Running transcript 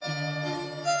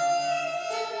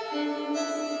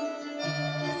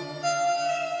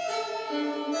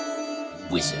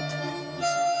Wizard.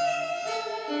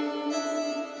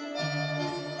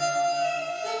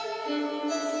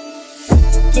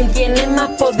 ¿Quién tiene más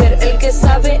poder? El que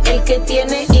sabe, el que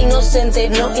tiene inocente.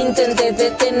 No intentes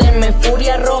detenerme,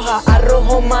 furia roja,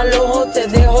 arrojo mal ojo, te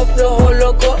dejo flojo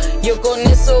loco. Yo con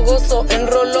eso gozo,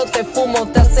 enrolo, te fumo,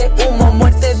 te hace humo,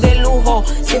 muerte de lujo.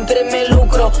 Siempre me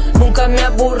lucro, nunca me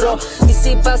aburro. Y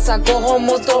si pasa, cojo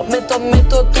moto, meto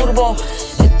turbo.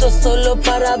 Esto es solo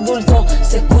para adultos,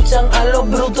 se escuchan a los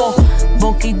brutos.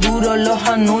 Boquiduro, los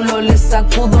anulo, les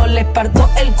sacudo, les parto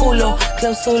el culo.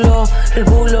 Clausulo,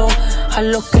 regulo a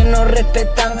los que no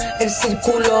respetan el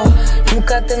círculo.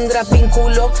 Nunca tendrás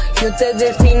vínculo, yo te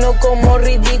defino como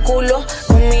ridículo.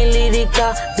 Con mi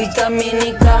lírica,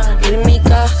 vitamínica,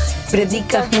 rítmica.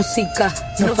 Predicas música,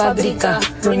 no fabrica,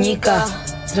 roñica.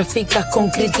 Traficas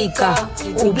con crítica,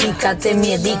 ubícate,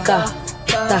 miedica.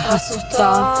 Estás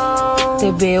asustado,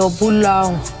 te veo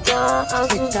burlao. Estás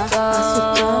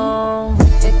asustado,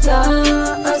 estás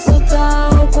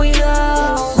asustado,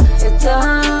 cuidado.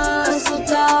 Estás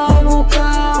asustado,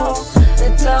 buscado.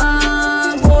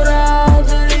 Estás apurado,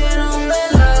 te dieron de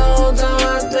lado,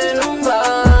 te en un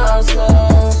vaso.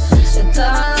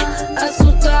 Estás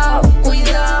asustado,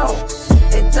 cuidado.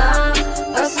 Estás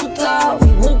asustado,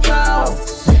 buscado.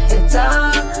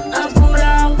 Estás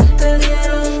apurado, te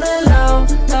dieron de lado,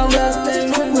 te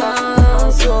en un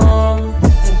vaso.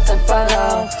 Estás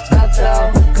parado, catrao,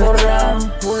 borrao,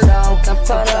 burlao. Estás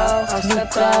parado,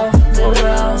 catrao,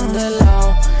 borrao, de lado.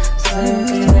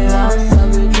 Sabes que te vas,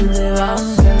 sabes que te vas,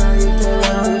 que nadie te va a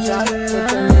escuchar,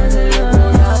 depende de lo que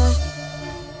hagas.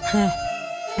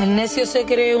 El necio se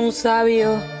cree un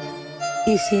sabio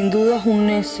y sin duda es un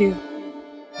necio.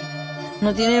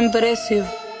 No tienen precio,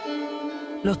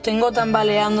 los tengo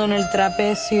tambaleando en el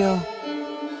trapecio.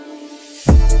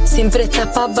 Siempre estás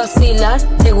pa' vacilar,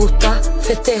 te gusta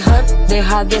festejar.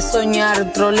 Deja de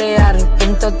soñar, trolear,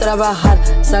 ponte a trabajar.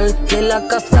 Sal de la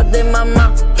casa de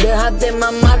mamá, deja de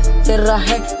mamar. Te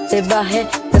rajé, te bajé,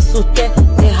 te asusté,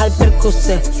 deja el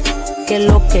percocet. ¿Qué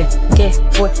lo que? ¿Qué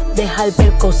fue? Deja el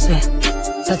percocet.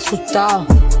 ¿Estás asustado?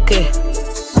 ¿Qué?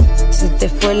 Se te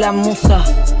fue la musa,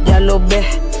 ya lo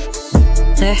ves.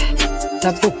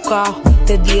 Estás buscado,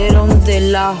 te dieron de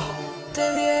lado.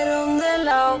 Te dieron de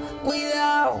lado,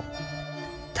 cuidado.